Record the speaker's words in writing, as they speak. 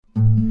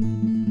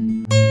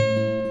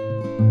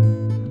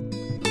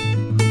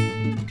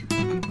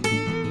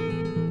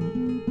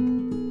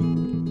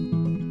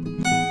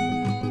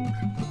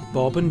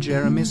Bob and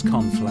Jeremy's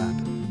Conflab,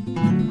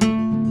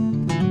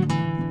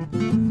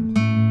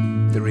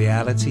 the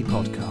reality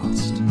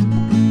podcast.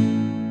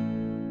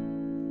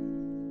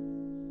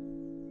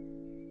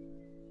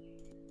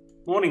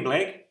 Morning,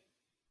 Blake.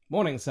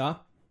 Morning, sir.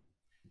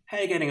 How are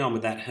you getting on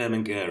with that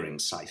Hermann Goering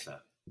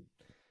cipher?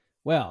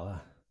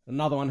 Well,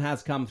 another one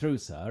has come through,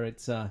 sir.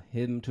 It's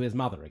him to his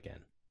mother again.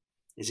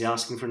 Is he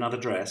asking for another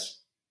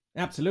dress?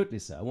 Absolutely,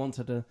 sir. Wants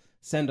her to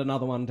send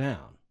another one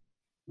down.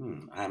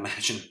 I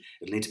imagine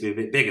it'll need to be a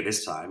bit bigger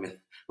this time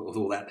with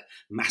all that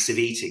massive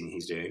eating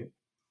he's doing.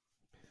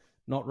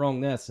 Not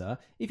wrong there, sir.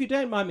 If you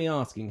don't mind me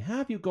asking, how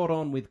have you got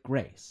on with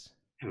Grace?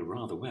 Oh,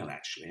 rather well,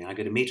 actually. I'm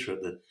going to meet her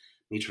at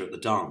the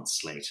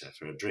dance later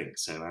for a drink,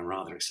 so I'm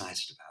rather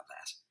excited about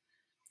that.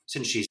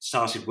 Since she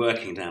started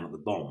working down at the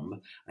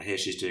Bomb, I hear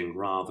she's doing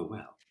rather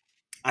well.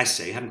 I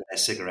say, you haven't got a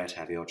cigarette,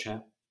 have you, old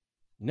chap?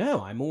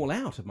 No, I'm all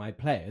out of my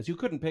players. You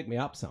couldn't pick me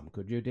up some,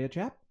 could you, dear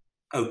chap?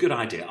 Oh, good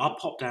idea. I'll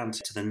pop down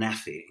to the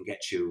Naffy and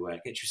get you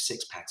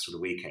 6 packs for the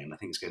weekend. I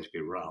think it's going to be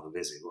rather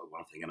busy,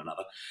 one thing and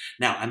another.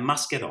 Now, I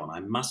must get on.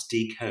 I must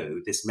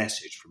decode this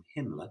message from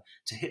Himmler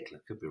to Hitler.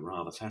 Could be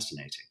rather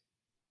fascinating.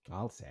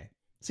 I'll say.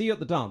 See you at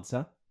the dance,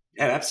 sir.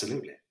 Oh,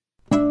 absolutely.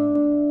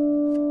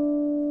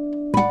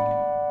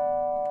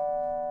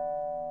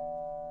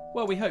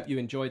 Well, we hope you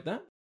enjoyed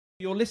that.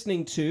 You're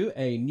listening to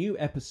a new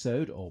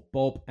episode of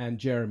Bob and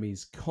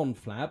Jeremy's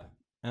Conflab,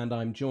 and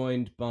I'm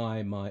joined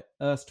by my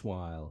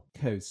erstwhile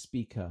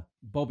co-speaker,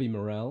 Bobby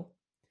Morell.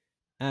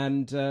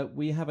 And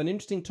we have an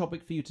interesting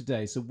topic for you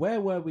today. So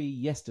where were we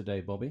yesterday,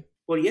 Bobby?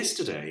 Well,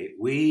 yesterday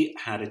we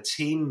had a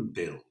team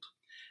build.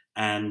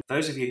 And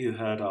those of you who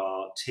heard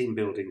our team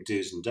building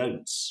do's and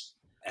don'ts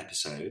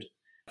episode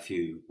a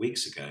few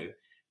weeks ago,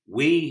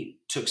 we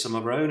took some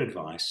of our own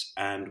advice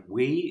and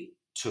we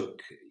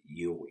took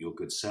your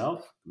good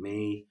self,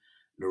 me,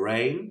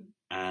 Lorraine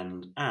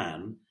and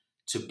Anne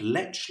to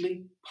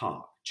Bletchley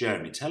Park.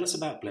 Jeremy, tell us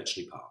about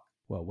Bletchley Park.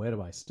 Well, where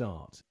do I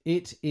start?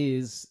 It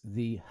is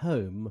the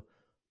home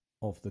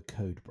of the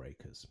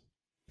Codebreakers.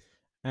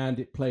 And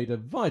it played a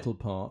vital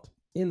part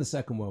in the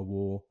Second World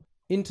War,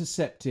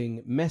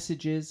 intercepting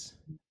messages,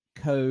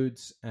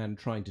 codes, and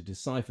trying to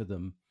decipher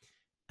them.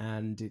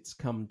 And it's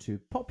come to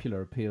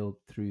popular appeal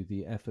through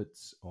the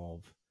efforts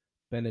of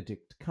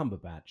Benedict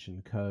Cumberbatch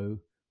and co.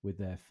 with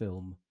their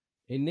film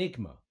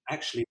Enigma.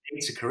 Actually, I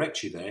need to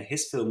correct you there.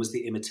 His film was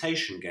The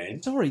Imitation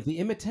Game. Sorry, The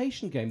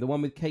Imitation Game, the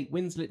one with Kate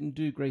Winslet and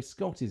Dougray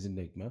Scott is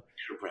Enigma,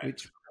 Correct.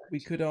 which we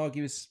could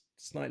argue is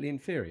slightly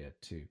inferior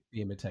to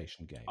The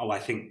Imitation Game. Oh, I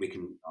think we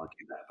can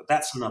argue that, but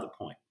that's another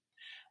point.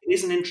 It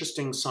is an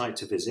interesting site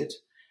to visit,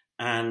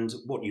 and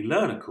what you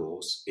learn, of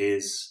course,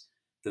 is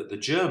that the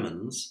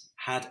Germans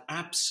had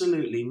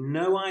absolutely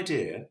no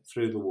idea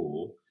through the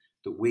war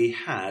that we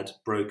had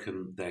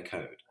broken their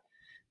code.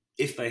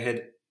 If they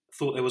had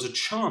thought there was a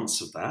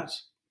chance of that,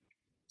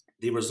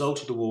 the result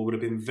of the war would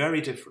have been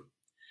very different.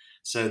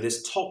 So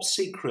this top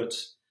secret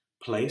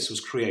place was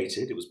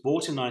created. It was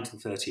bought in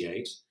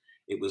 1938.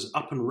 It was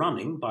up and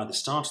running by the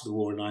start of the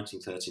war in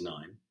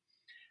 1939.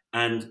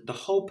 And the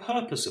whole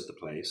purpose of the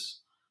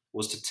place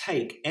was to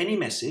take any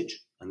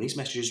message, and these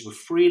messages were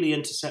freely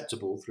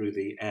interceptable through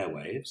the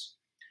airwaves,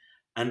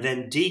 and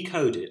then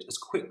decode it as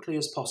quickly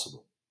as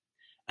possible.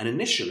 And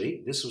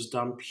initially, this was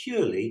done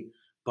purely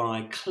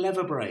by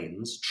clever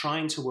brains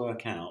trying to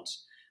work out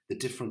the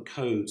different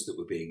codes that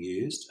were being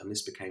used, and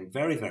this became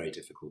very, very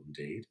difficult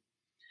indeed.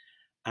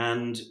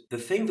 And the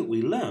thing that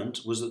we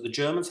learnt was that the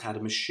Germans had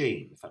a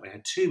machine. In fact, they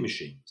had two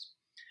machines.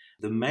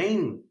 The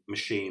main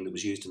machine that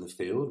was used in the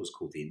field was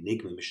called the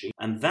Enigma machine,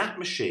 and that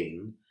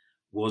machine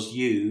was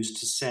used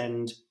to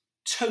send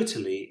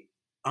totally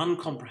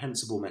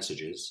incomprehensible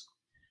messages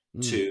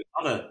to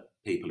other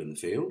people in the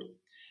field.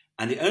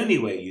 And the only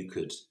way you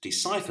could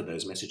decipher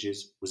those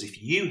messages was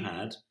if you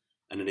had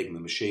an Enigma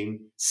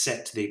machine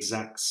set to the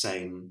exact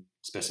same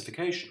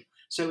specification.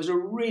 So it was a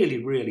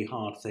really, really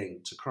hard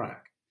thing to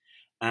crack.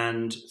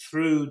 And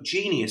through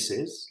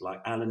geniuses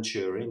like Alan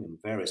Turing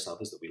and various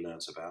others that we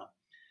learnt about,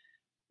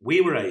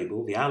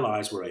 the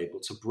Allies were able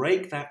to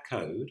break that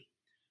code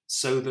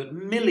so that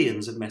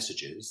millions of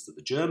messages that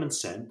the Germans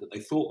sent that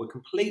they thought were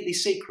completely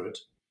secret,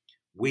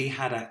 we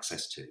had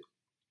access to.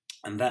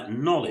 And that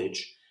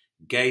knowledge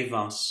gave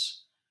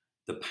us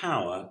the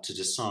power to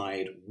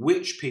decide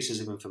which pieces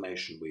of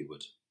information we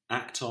would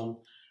act on,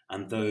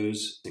 and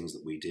those things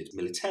that we did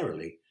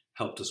militarily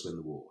helped us win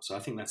the war. So I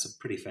think that's a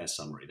pretty fair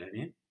summary, don't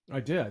you? I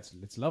do.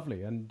 It's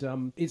lovely.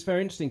 And it's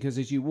very interesting because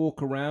as you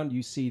walk around,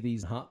 you see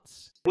these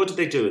huts. What did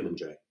they do in them,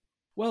 Jay?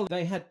 Well,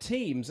 they had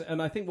teams,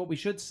 and I think what we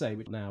should say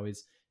now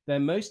is they're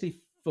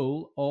mostly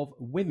full of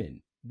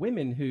women.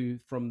 Women who,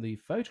 from the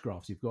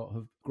photographs you've got,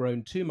 have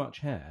grown too much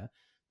hair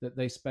that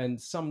they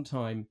spend some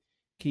time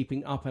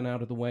keeping up and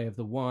out of the way of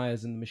the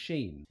wires and the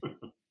machine.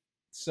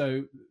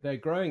 So they're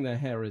growing their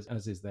hair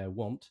as is their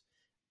wont,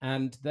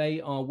 and they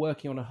are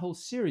working on a whole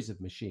series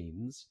of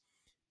machines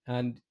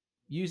and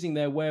using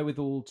their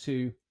wherewithal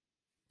to,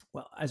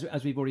 well,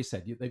 as we've already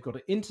said, they've got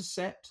to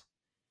intercept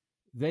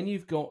Then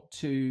you've got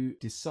to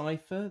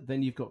decipher.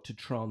 Then you've got to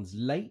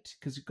translate,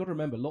 because you've got to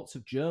remember lots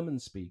of German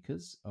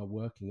speakers are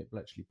working at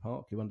Bletchley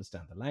Park who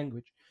understand the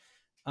language.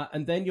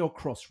 And then you're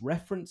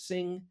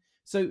cross-referencing.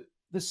 So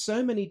there's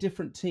so many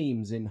different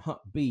teams in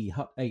Hut B,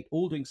 Hut 8,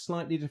 all doing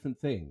slightly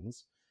different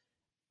things.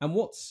 And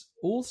what's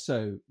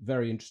also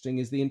very interesting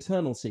is the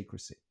internal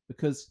secrecy,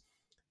 because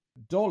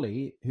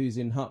Dolly, who's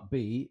in Hut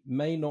B,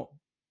 may not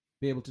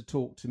be able to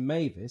talk to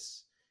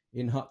Mavis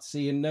in Hut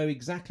C and know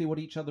exactly what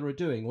each other are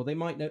doing, or they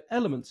might know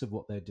elements of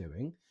what they're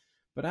doing.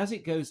 But as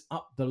it goes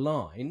up the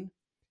line,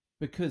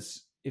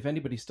 because if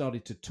anybody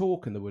started to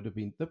talk, and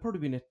there'd probably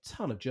been a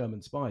ton of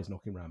German spies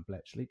knocking around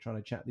Bletchley trying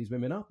to chat these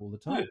women up all the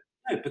time.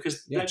 No,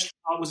 because Bletchley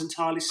Park was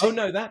entirely Oh, secret.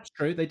 no, that's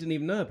true. They didn't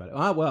even know about it.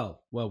 Ah,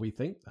 well, we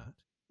think that.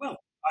 Well,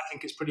 I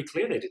think it's pretty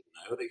clear they didn't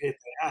know. If they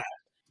had,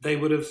 they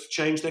would have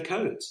changed their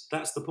codes.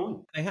 That's the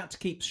point. They had to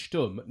keep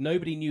stum.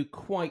 Nobody knew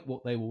quite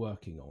what they were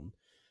working on,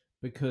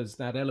 because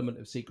that element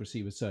of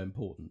secrecy was so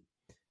important.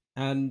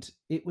 And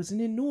it was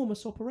an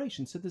enormous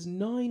operation. So there's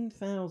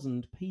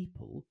 9,000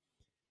 people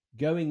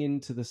going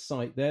into the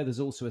site there. There's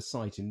also a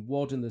site in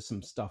Wadden. There's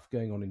some stuff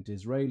going on in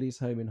Disraeli's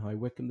home in High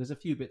Wycombe. There's a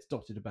few bits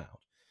dotted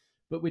about.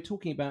 But we're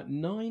talking about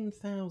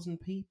 9,000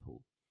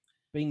 people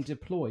being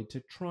deployed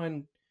to try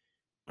and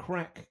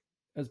crack,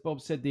 as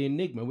Bob said, the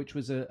Enigma, which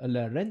was a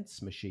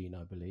Lorentz machine,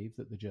 I believe,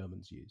 that the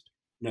Germans used.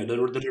 No, the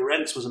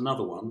Lorentz was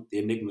another one. The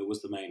Enigma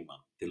was the main one.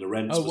 The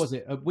Lorentz was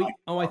it?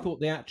 I thought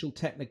the actual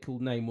technical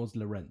name was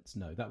Lorentz.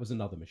 No, that was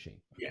another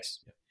machine. Okay. Yes.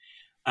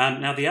 Yeah.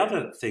 Now, the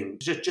other thing,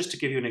 just to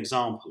give you an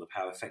example of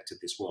how effective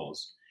this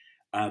was,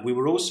 we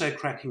were also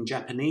cracking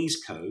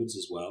Japanese codes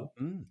as well.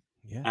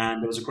 Yeah.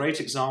 And there was a great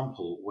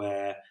example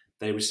where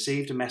they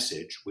received a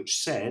message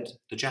which said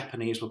the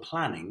Japanese were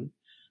planning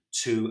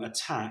to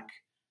attack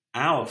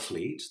our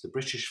fleet, the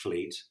British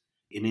fleet,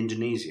 in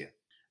Indonesia.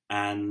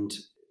 And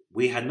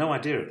we had no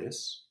idea of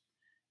this,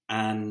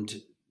 and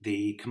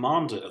the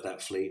commander of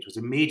that fleet was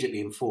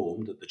immediately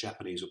informed that the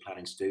Japanese were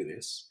planning to do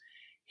this.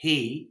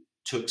 He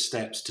took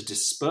steps to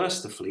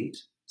disperse the fleet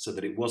so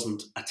that it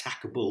wasn't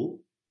attackable,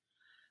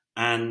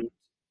 and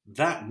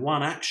that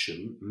one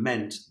action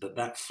meant that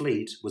that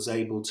fleet was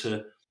able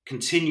to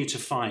continue to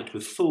fight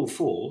with full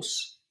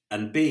force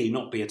and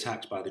not be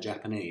attacked by the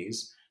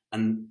Japanese.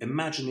 And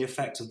imagine the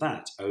effect of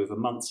that over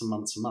months and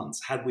months and months.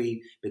 Had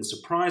we been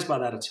surprised by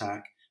that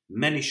attack,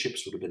 many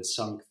ships would have been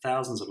sunk,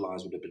 thousands of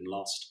lives would have been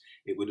lost.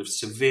 It would have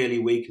severely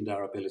weakened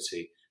our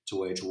ability to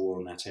wage war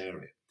in that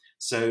area.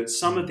 So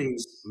some of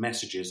these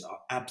messages are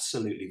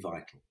absolutely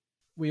vital.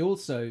 We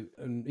also,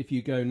 and if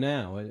you go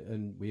now,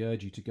 and we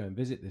urge you to go and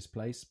visit this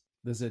place,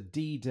 there's a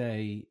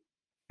D-Day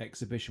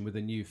exhibition with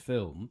a new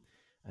film.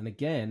 And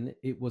again,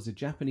 it was a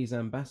Japanese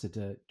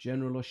ambassador,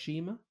 General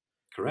Oshima,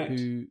 Correct,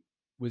 who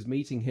was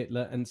meeting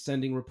Hitler and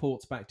sending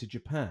reports back to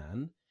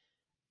Japan.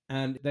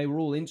 And they were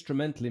all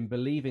instrumental in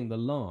believing the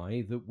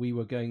lie that we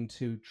were going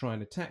to try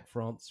and attack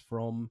France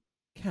from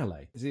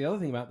Calais. The other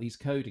thing about these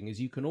coding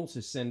is you can also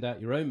send out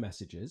your own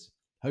messages,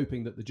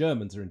 hoping that the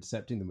Germans are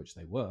intercepting them, which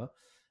they were.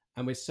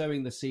 And we're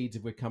sowing the seeds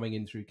of we're coming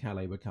in through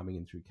Calais, we're coming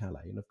in through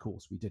Calais. And of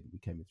course we didn't. We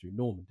came in through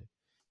Normandy.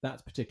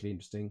 That's particularly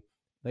interesting.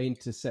 They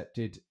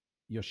intercepted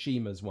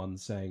Yoshima's one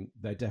saying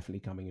they're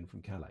definitely coming in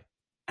from Calais.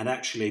 And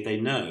actually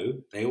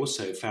they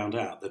also found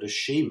out that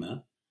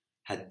Oshima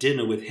had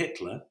dinner with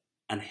Hitler,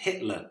 and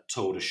Hitler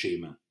told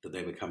Oshima that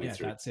they were coming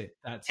through. That's it.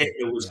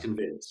 Hitler was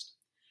convinced.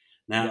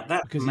 Now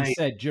that because he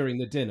said during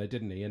the dinner,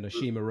 didn't he? And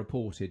Oshima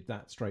reported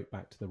that straight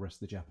back to the rest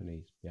of the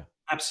Japanese. Yeah,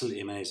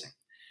 absolutely amazing.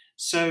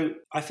 So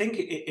I think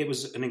it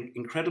was an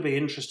incredibly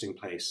interesting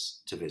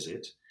place to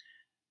visit,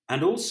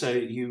 and also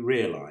you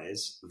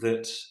realise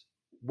that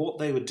what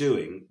they were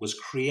doing was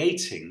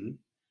creating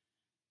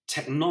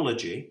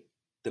technology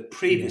that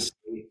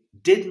previously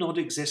did not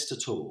exist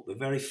at all. The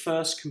very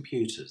first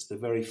computers, the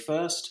very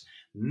first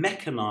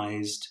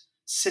mechanized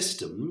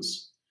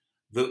systems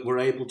that were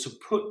able to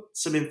put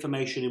some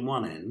information in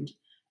one end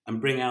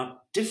and bring out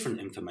different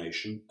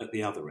information at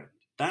the other end.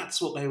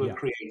 That's what they were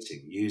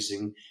creating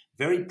using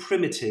very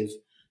primitive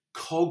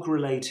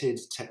cog-related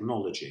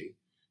technology.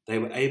 They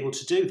were able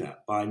to do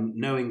that by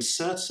knowing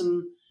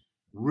certain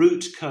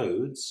root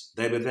codes.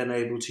 They were then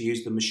able to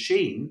use the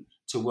machine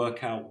to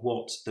work out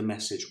what the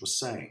message was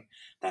saying.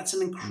 That's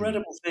an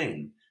incredible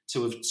thing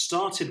to have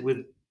started with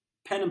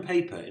pen and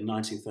paper in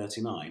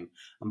 1939,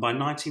 and by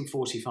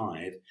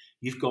 1945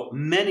 you've got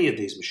many of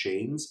these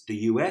machines. The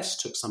US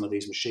took some of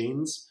these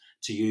machines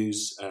to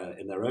use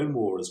in their own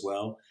war as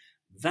well.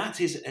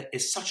 That is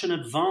such an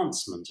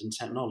advancement in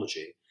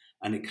technology,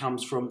 and it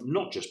comes from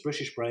not just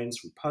British brains,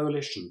 from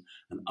Polish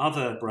and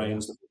other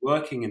brains that were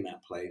working in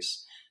that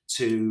place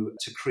to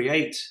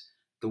create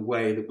the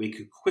way that we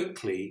could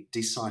quickly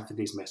decipher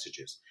these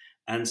messages.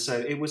 And so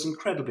it was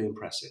incredibly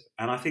impressive.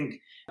 And I think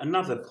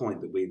another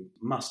point that we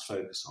must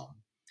focus on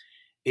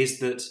is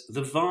that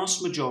the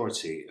vast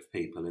majority of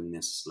people in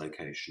this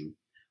location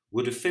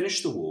would have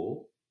finished the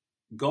war,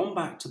 gone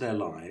back to their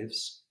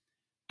lives,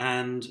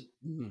 and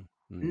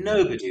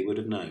nobody would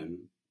have known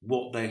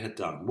what they had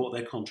done, what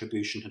their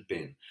contribution had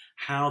been,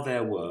 how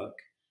their work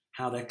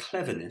how their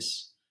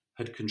cleverness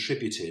had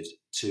contributed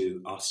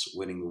to us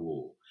winning the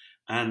war.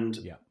 And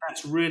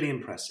that's really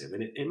impressive.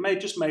 And it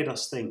just made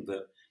us think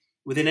that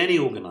within any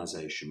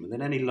organisation,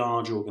 within any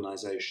large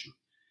organisation,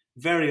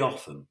 very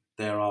often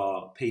there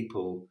are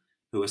people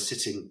who are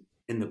sitting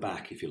in the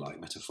back, if you like,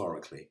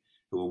 metaphorically,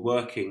 who are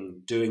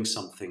working, doing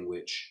something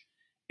which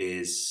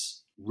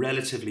is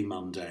relatively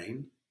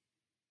mundane,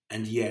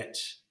 and yet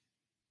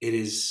it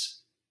is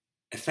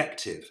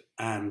effective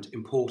and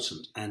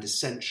important and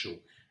essential.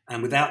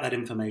 And without that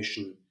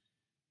information,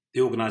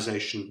 the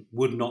organisation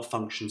would not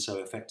function so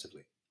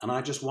effectively. And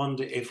I just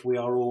wonder if we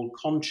are all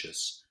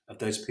conscious of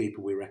those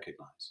people we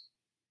recognise.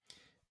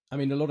 I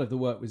mean, a lot of the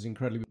work was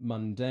incredibly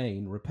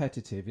mundane,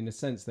 repetitive. In a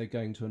sense, they're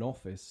going to an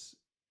office,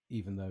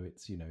 even though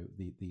it's,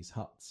 these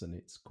huts, and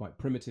it's quite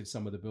primitive,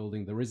 some of the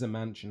building. There is a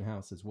mansion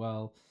house as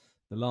well.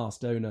 The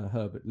last owner,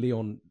 Herbert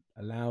Leon,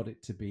 allowed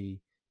it to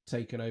be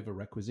taken over,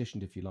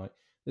 requisitioned, if you like.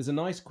 There's a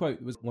nice quote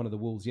that was one of the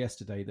walls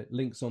yesterday that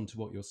links on to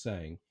what you're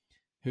saying,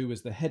 who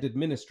was the head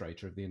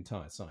administrator of the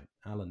entire site,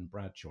 Alan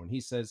Bradshaw. And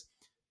he says,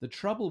 "The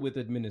trouble with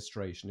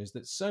administration is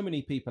that so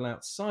many people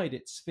outside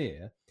its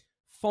sphere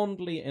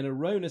fondly and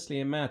erroneously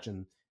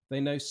imagine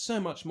they know so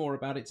much more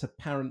about its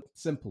apparent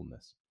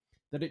simpleness.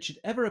 That it should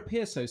ever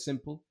appear so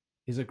simple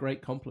is a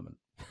great compliment."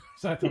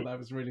 So I thought that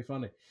was really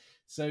funny.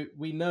 So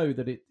we know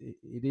that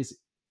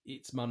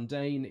it's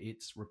mundane,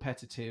 it's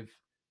repetitive,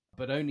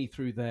 but only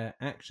through their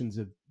actions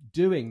of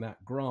doing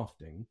that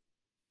grafting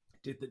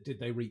did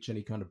they reach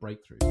any kind of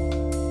breakthrough.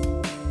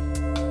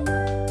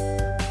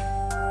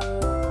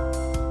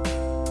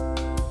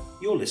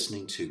 You're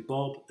listening to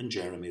Bob and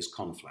Jeremy's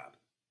Conflab,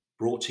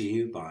 brought to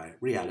you by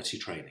Reality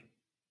Training.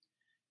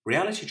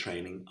 Reality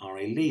Training are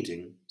a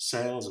leading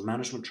sales and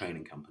management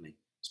training company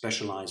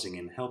specialising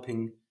in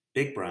helping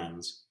big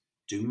brands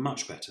do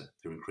much better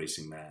through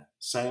increasing their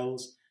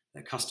sales,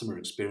 their customer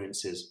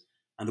experiences,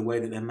 and the way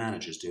that their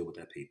managers deal with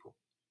their people.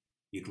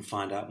 You can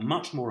find out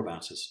much more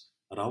about us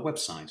at our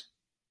website,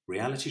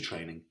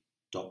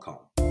 realitytraining.com.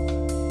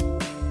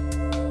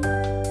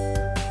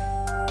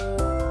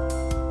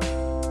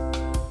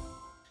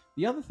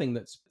 The other thing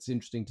that's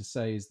interesting to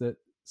say is that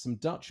some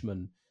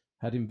Dutchmen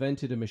had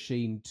invented a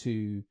machine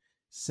to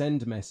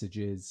send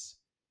messages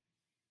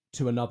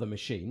to another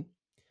machine,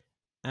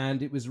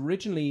 and it was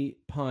originally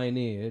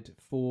pioneered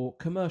for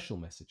commercial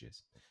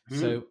messages.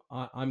 So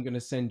I'm going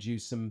to send you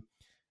some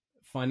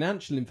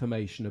financial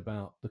information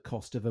about the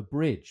cost of a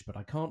bridge, but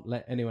I can't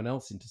let anyone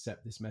else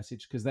intercept this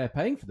message because they're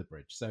paying for the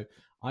bridge. So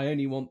I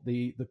only want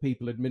the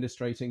people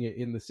administrating it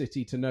in the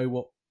city to know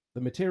what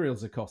the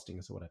materials are costing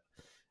us or whatever.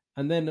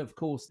 And then, of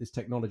course, this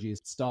technology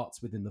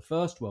starts within the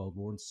First World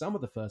War, and some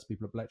of the first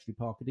people at Bletchley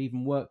Park had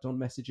even worked on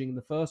messaging in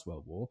the First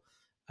World War,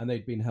 and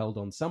they'd been held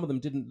on. Some of them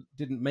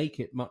didn't make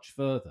it much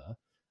further,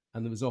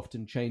 and there was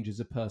often changes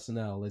of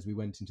personnel as we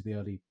went into the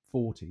early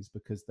 40s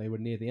because they were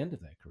near the end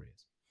of their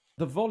careers.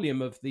 The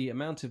volume of the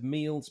amount of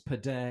meals per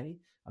day,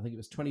 I think it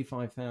was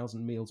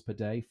 25,000 meals per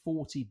day,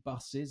 40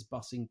 buses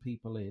bussing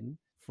people in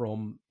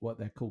from what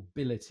they're called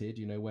billeted,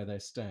 where they're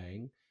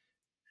staying.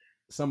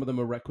 Some of them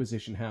are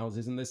requisition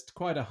houses, and there's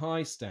quite a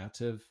high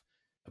stat of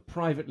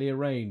privately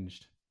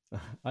arranged.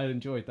 I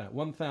enjoyed that.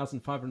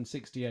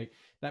 1,568.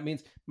 That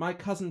means my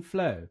cousin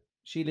Flo,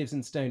 she lives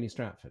in Stony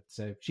Stratford,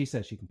 so she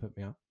says she can put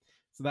me up.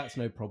 So that's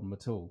no problem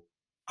at all.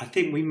 I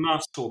think we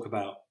must talk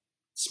about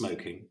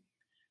smoking.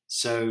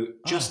 So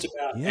just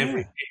about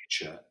every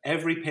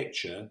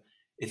picture,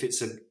 if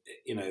it's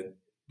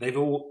they've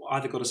all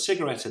either got a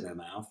cigarette in their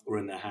mouth or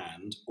in their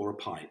hand or a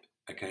pipe.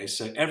 Okay,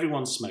 so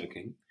everyone's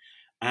smoking.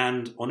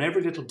 And on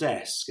every little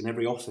desk in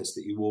every office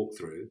that you walk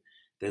through,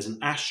 there's an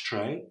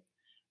ashtray,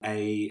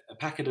 a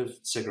packet of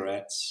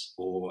cigarettes,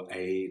 or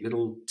a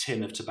little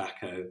tin of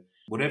tobacco,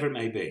 whatever it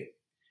may be.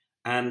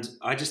 And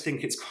I just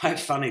think it's quite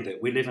funny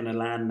that we live in a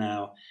land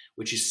now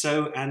which is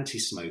so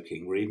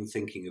anti-smoking, we're even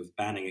thinking of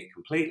banning it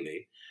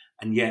completely.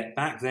 And yet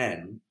back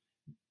then,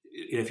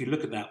 if you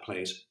look at that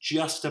place,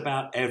 just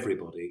about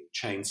everybody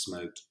chain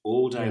smoked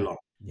all day long.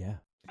 Yeah.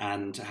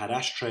 And had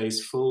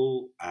ashtrays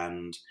full,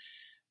 and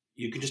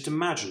you can just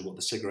imagine what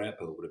the cigarette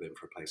bill would have been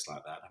for a place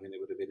like that. I mean, it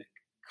would have been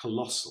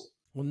colossal.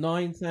 Well,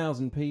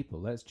 9,000 people,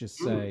 let's just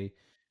say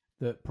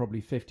that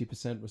probably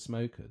 50% were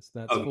smokers.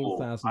 That's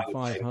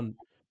 4,500.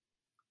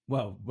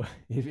 Well,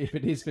 if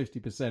it is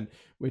 50%,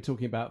 we're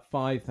talking about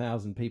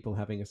 5,000 people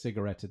having a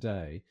cigarette a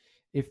day.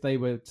 If they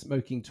were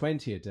smoking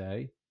 20 a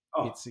day,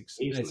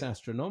 it's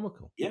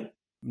astronomical. Yeah.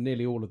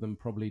 Nearly all of them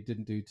probably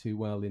didn't do too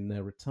well in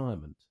their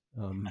retirement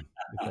with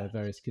their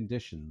various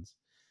conditions.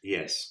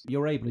 Yes.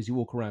 You're able, as you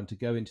walk around, to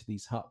go into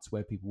these huts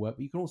where people work,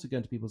 but you can also go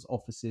into people's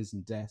offices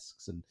and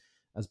desks. And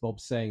as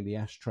Bob's saying, the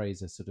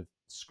ashtrays are sort of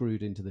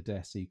screwed into the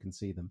desk so you can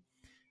see them.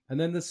 And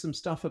then there's some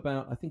stuff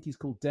about, I think he's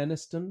called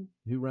Denniston,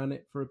 who ran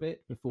it for a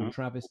bit before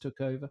Travis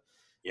took over.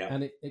 Yeah.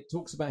 And it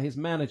talks about his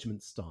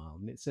management style.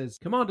 And it says,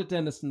 Commander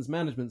Denniston's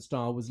management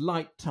style was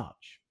light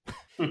touch.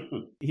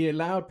 He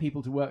allowed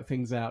people to work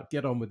things out,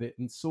 get on with it,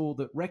 and saw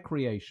that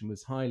recreation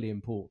was highly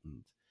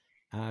important.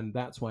 And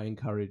that's why he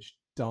encouraged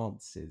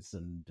dances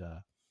and,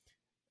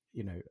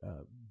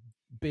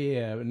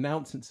 beer,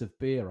 announcements of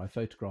beer. I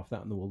photographed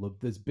that on the wall.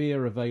 There's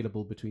beer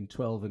available between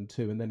 12 and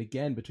 2, and then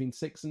again between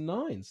 6 and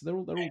 9. So they're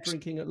all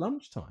drinking at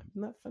lunchtime.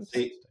 Isn't that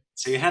fantastic?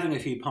 So you're having a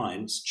few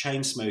pints,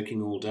 chain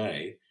smoking all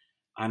day.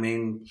 I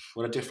mean,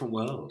 what a different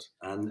world.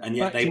 And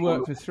yet back to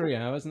work for 3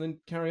 hours and then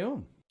carry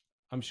on.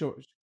 I'm sure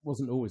it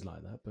wasn't always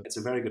like that, but it's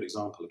a very good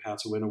example of how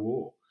to win a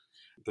war.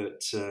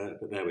 But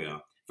there we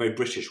are. Very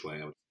British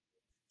way.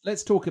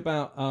 Let's talk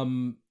about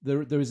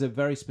there is a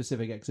very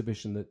specific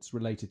exhibition that's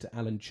related to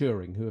Alan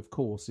Turing, who of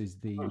course is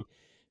the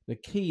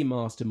key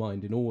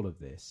mastermind in all of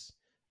this.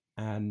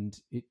 And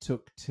it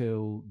took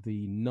till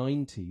the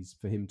 90s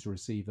for him to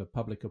receive a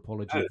public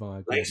apology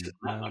via later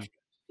than that.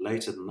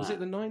 Was it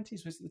the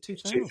 90s? Was it the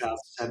 2000s?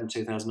 2007,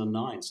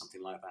 2009,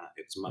 something like that.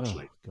 It was much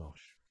later.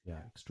 Gosh, yeah,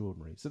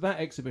 extraordinary. So that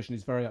exhibition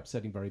is very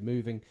upsetting, very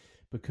moving,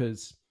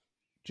 because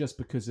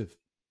of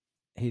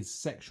his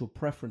sexual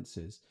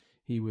preferences,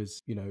 he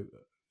was,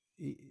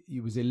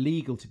 it was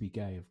illegal to be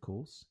gay, of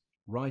course,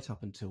 right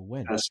up until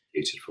when?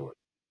 Persecuted for it.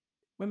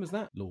 When was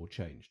that law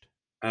changed?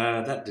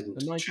 That didn't.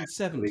 The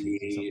 1970s,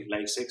 the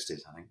late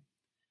 60s, I think.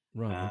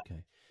 Right.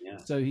 Okay. Yeah.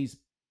 So he's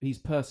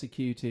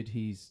persecuted.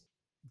 He's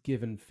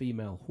given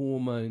female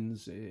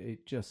hormones.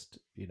 It just,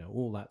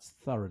 all that's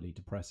thoroughly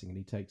depressing, and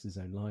he takes his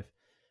own life.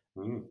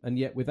 And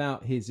yet,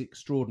 without his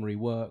extraordinary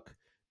work,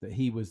 that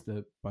he was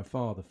by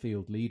far the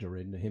field leader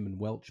in, him and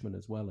Welchman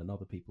as well, and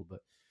other people, but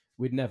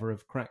we'd never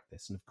have cracked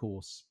this. And of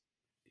course,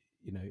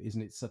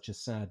 isn't it such a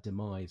sad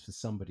demise for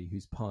somebody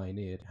who's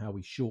pioneered how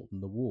we shorten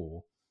the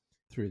war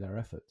through their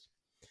efforts?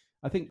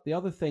 I think the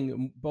other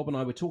thing, Bob and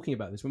I were talking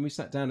about this when we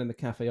sat down in the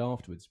cafe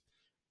afterwards,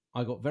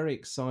 I got very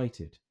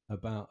excited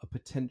about a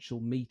potential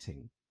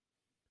meeting.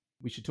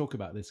 We should talk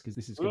about this because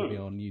this is going to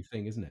be our new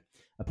thing, isn't it?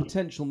 A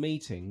potential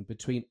meeting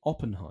between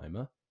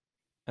Oppenheimer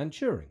and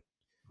Turing.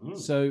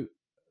 So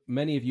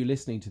many of you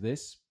listening to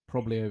this,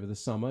 probably over the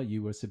summer,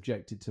 you were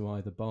subjected to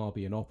either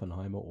Barbie and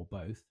Oppenheimer or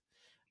both.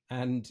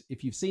 And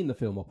if you've seen the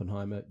film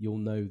Oppenheimer, you'll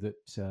know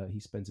that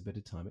he spends a bit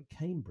of time at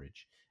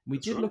Cambridge. We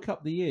did look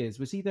up the years.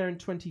 Was he there in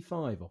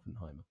 25,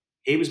 Oppenheimer?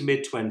 He was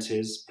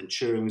mid-20s and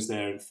Turing was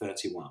there in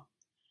 31.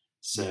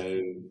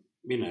 So,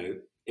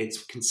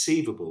 it's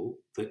conceivable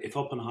that if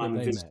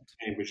Oppenheimer visited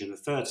Cambridge in the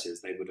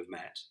 30s, they would have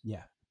met.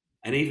 Yeah.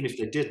 And even if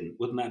they didn't,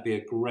 wouldn't that be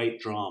a great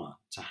drama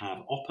to have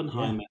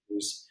Oppenheimer,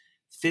 whose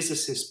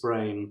physicist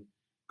brain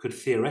could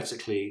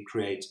theoretically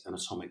create an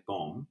atomic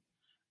bomb,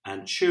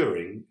 and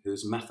Turing,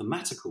 whose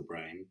mathematical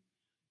brain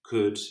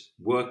could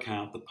work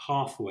out the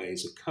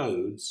pathways of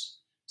codes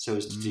so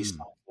as to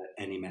decipher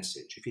any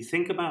message. If you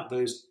think about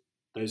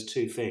those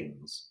two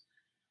things,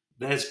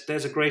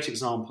 there's a great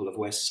example of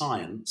where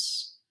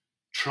science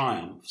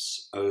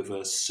triumphs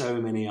over so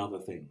many other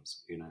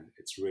things.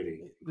 It's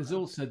really... There's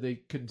also the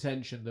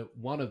contention that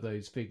one of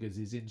those figures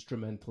is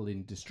instrumental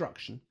in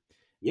destruction.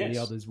 Yes. And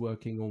the other's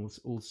working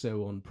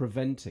also on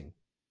preventing.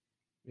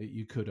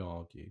 You could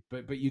argue,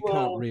 but you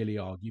can't really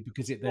argue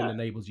because it then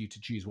enables you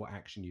to choose what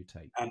action you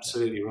take.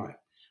 Absolutely right.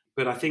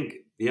 But I think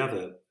the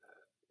other,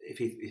 if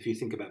you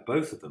think about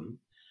both of them,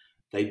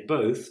 they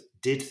both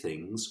did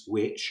things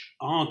which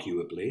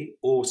arguably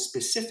or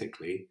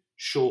specifically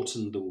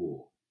shortened the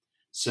war.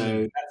 So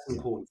that's an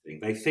important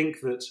thing. They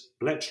think that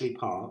Bletchley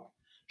Park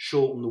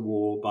shortened the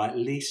war by at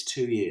least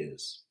 2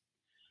 years.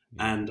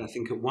 Yeah. And I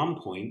think at one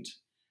point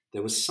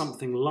there was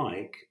something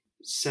like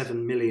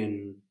 7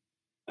 million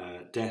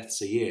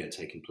deaths a year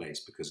taking place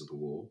because of the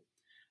war.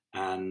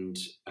 And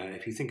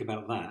if you think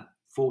about that,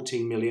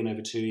 14 million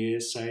over 2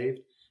 years saved,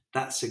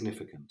 that's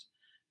significant.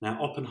 Now,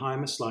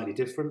 Oppenheimer, slightly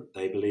different.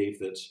 They believe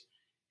that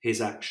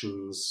his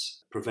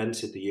actions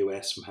prevented the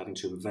US from having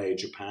to invade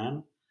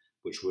Japan,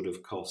 which would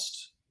have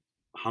cost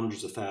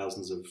hundreds of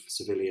thousands of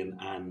civilian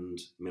and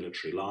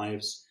military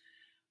lives.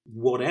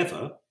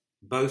 Whatever,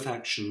 both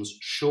actions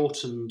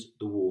shortened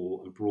the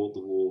war and brought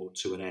the war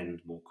to an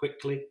end more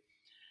quickly.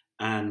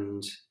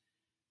 And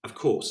of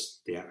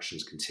course, the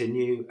actions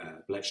continue.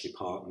 Bletchley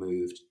Park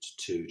moved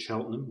to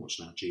Cheltenham, what's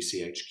now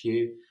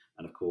GCHQ,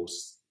 and of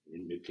course,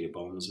 nuclear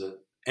bombs are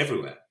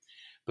everywhere.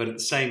 But at the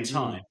same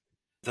time,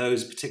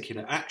 those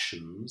particular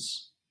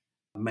actions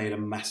made a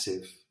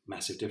massive,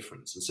 massive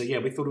difference. And so,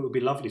 we thought it would be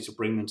lovely to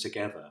bring them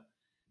together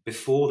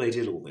before they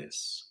did all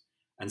this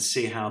and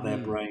see how their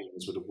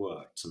brains would have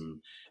worked.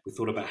 And we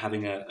thought about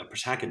having a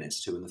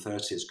protagonist who in the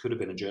 30s could have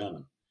been a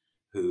German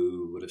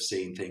who would have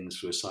seen things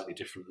through a slightly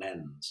different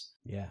lens.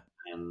 Yeah.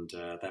 And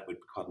that would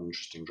be quite an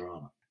interesting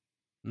drama.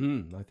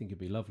 I think it'd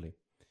be lovely.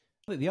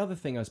 The other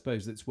thing, I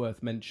suppose, that's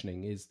worth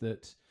mentioning is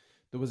that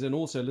there was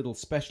also a little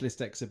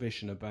specialist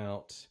exhibition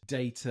about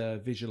data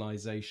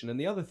visualization. And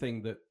the other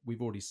thing that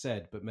we've already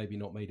said, but maybe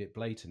not made it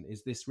blatant,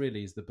 is this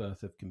really is the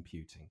birth of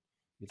computing.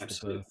 It's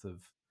Absolutely. The birth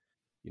of,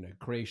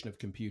 creation of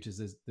computers.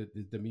 There's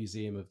the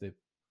museum of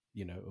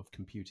of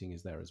computing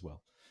is there as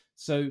well.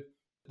 So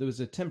there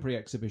was a temporary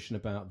exhibition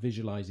about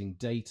visualizing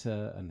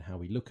data and how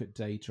we look at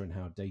data and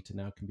how data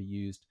now can be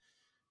used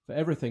for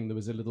everything. There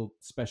was a little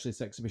specialist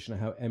exhibition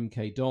of how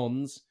MK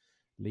Dons,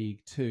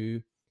 League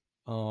 2,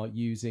 are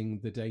using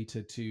the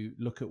data to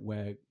look at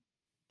where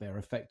they're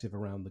effective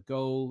around the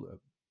goal,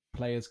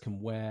 players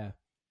can wear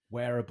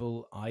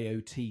wearable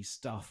IoT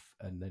stuff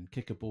and then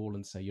kick a ball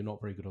and say, you're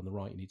not very good on the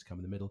right, you need to come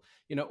in the middle.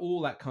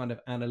 All that kind of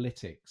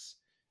analytics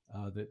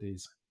that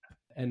is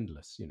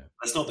endless,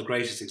 That's not the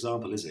greatest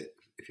example, is it?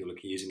 If you're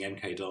looking using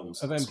MK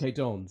Dons. Of MK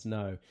Dons,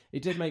 no.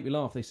 It did make me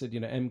laugh. They said,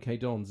 MK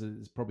Dons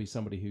is probably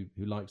somebody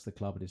who likes the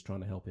club and is trying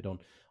to help it on.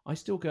 I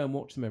still go and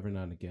watch them every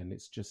now and again.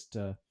 It's just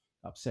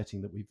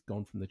upsetting that we've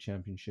gone from the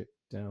Championship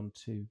down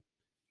to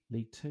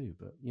League Two.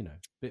 But,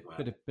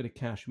 bit of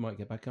cash, we might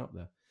get back up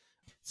there.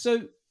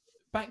 So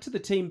back to the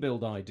team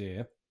build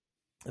idea,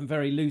 and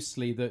very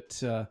loosely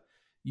that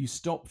you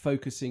stop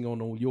focusing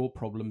on all your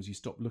problems, you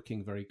stop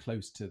looking very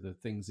close to the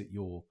things that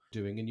you're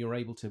doing, and you're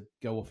able to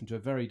go off into a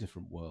very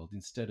different world.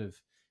 Instead of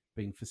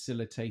being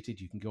facilitated,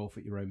 you can go off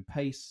at your own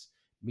pace,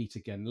 meet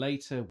again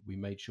later. We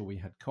made sure we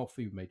had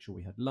coffee, we made sure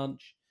we had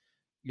lunch,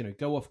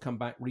 go off, come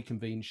back,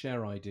 reconvene,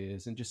 share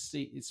ideas, and just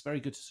see. It's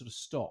very good to sort of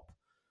stop.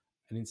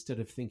 And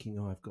instead of thinking,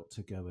 I've got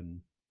to go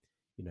and,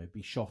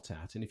 be shot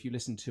at. And if you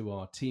listen to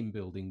our team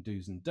building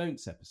do's and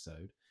don'ts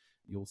episode,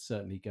 you'll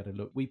certainly get a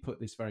look. We put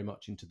this very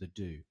much into the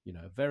do,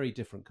 a very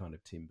different kind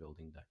of team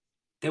building day.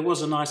 There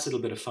was a nice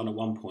little bit of fun at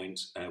one point,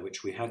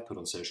 which we have put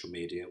on social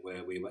media,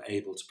 where we were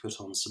able to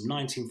put on some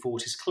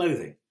 1940s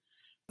clothing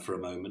for a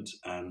moment,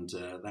 and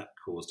that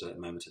caused a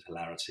moment of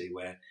hilarity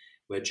where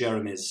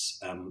Jeremy's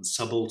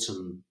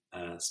subaltern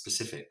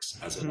specifics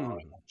as an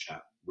RN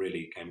chap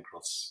really came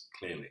across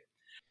clearly.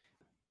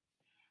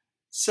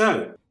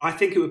 So I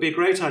think it would be a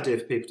great idea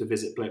for people to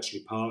visit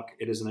Bletchley Park.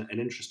 It is an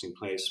interesting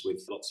place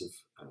with lots of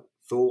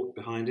thought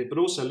behind it, but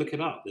also look it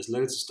up. There's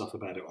loads of stuff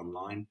about it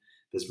online.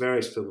 There's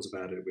various films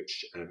about it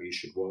which you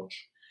should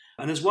watch.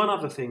 And there's one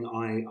other thing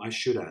I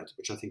should add,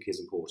 which I think is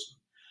important.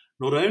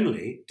 Not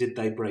only did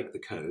they break the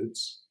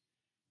codes,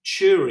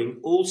 Turing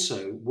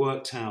also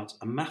worked out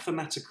a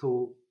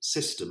mathematical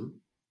system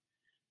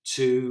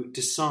to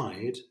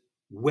decide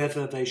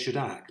whether they should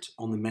act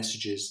on the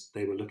messages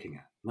they were looking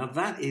at. Now,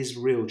 that is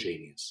real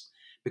genius,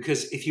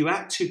 because if you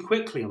act too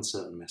quickly on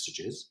certain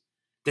messages,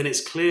 then it's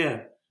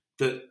clear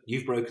that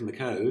you've broken the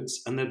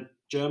codes and the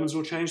Germans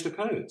will change the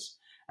codes.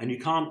 And you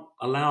can't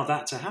allow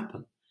that to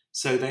happen.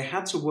 So they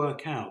had to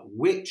work out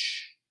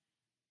which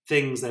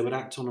things they would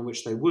act on and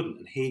which they wouldn't.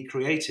 And he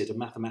created a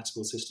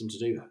mathematical system to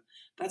do that.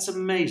 That's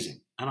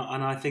amazing. And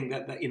I think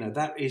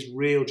that is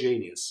real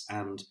genius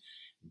and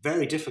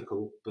very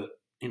difficult, but,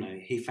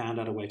 he found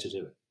out a way to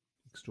do it.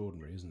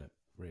 Extraordinary, isn't it,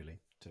 really,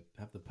 to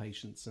have the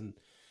patience and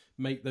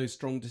make those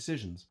strong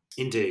decisions.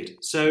 Indeed.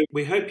 So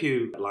we hope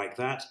you like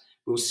that.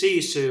 We'll see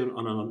you soon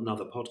on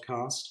another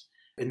podcast.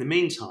 In the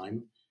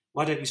meantime,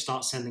 why don't you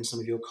start sending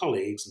some of your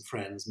colleagues and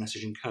friends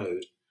messaging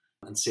code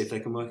and see if they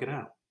can work it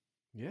out?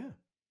 Yeah.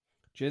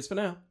 Cheers for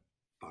now.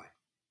 Bye.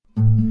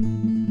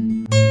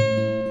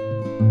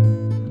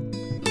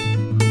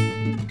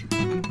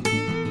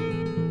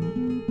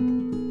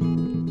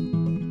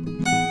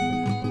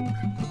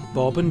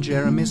 Bob and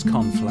Jeremy's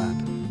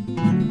Conflab.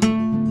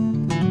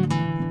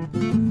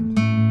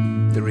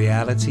 The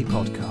Reality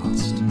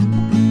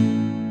Podcast.